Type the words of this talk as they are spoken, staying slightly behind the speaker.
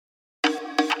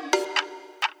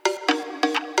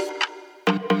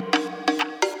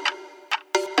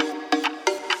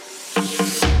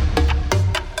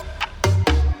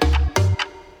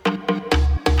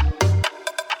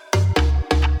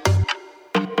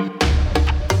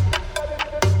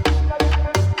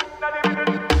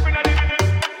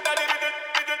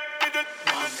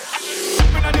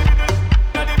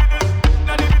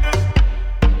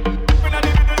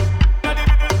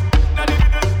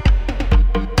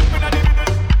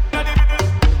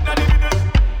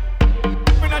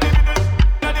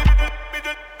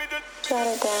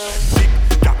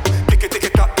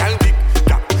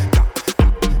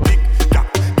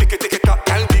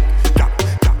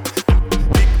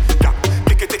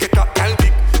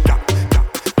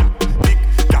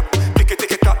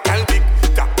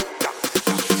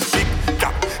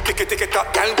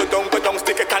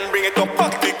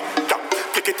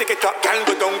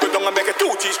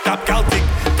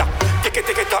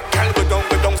Tick it up, girl, go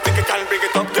down, stick it and bring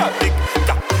it up. Yeah, tick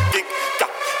tock, tick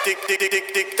tock, tick tick tick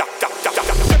tick tick tock tock tock tock.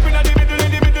 Step in the middle,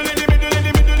 in the middle, in the middle, in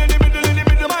the middle, in the middle, in the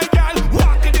middle, my girl.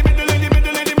 Walk in the middle, in the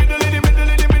middle, in the middle, in the middle,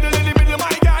 in the middle, in the middle,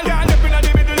 my girl. Step in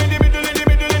the middle, in the middle, in the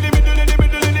middle, in the middle, in the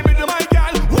middle, in the middle, my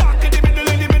girl. Walk in the middle,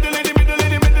 in the middle, in the middle,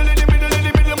 in the middle, in the middle, in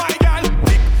the middle, my girl.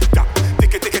 Tick tock,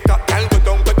 tick it tock, girl,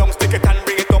 go down, stick it and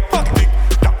bring it up. Tick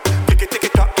tock, tick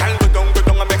it tock, girl, go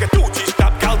down, and make it 2 G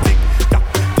stop, girl. Tick tock,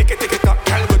 tick it tock,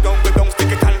 girl, go down,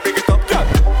 stick it and bring it up.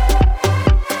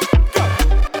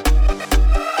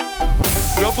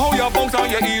 Love how you bounce on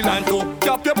your heel and toe.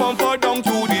 Drop your bumper down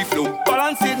to the floor.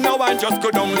 Balance it now and just go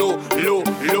down low, low,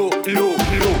 low, low,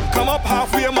 low. Come up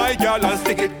halfway, my girl, and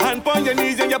stick it. Hand on your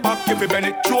knees and your back if you bend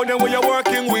it. Show them where you're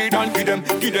working with and give them,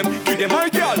 my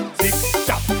girl. Tick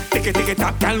tock, tick it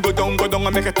tock, girl, go down,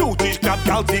 and make a 2 G stop,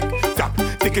 girl. Tick tock,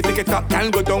 tick it tock,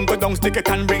 girl, go down, stick it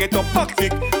and bring it up.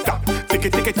 Tick tock, tick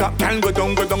it tock, girl, go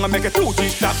down, and make a 2 G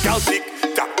stop, girl. Tick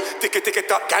tock, tick it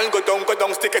tock, girl, go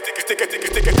down, stick it. Step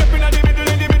in the middle,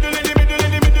 in the middle, in the middle,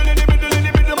 in the middle, in the middle, in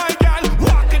the middle, my girl.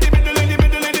 Walk in the middle, in the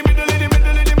middle, in the middle, in the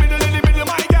middle, in the middle, in the middle,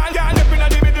 my girl. Step in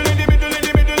the middle, in the middle, in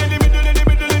the middle, in the middle, in the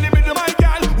middle, in the middle, my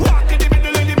girl. Walk in the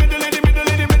middle, in the middle, in the middle,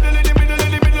 in the middle, in the middle,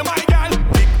 in the middle, my girl.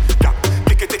 Tick tock,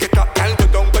 tick it tock, girl,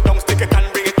 go down, stick it and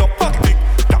bring it up. Tick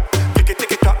tock,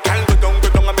 tick it tock, girl, go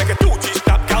down, and make a 2 G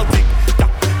stop, girl. Tick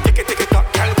tock, tick it tock,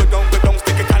 girl, go down,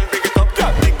 stick it and bring it up.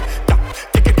 Tick tock,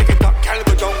 tick it tock, girl,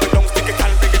 go down, stick it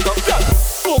and bring it up.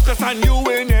 Focus on you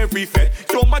in every fit.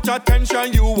 So much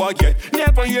attention you will get.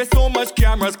 Never hear so much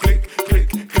cameras click, click,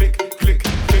 click, click,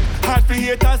 click. Hard for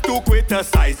haters to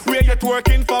criticize. Where you're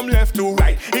twerking from left to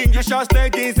right. In your shorts,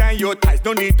 leggings and your ties.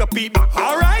 No need to peep back,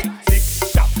 alright? Tick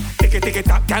tock, tick it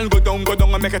tock, girl, go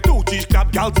down, and make a 2 G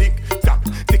stop, girl. Tick tock,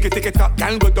 tick it tock,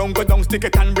 girl, go down, stick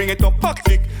it and bring it up.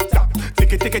 Tick tock,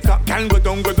 tick it tock, girl, go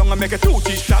down, and make a 2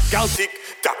 G stop, girl. Tick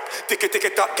tock, tick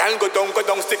it tock, girl, go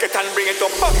down, stick it and bring it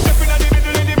up. Step in the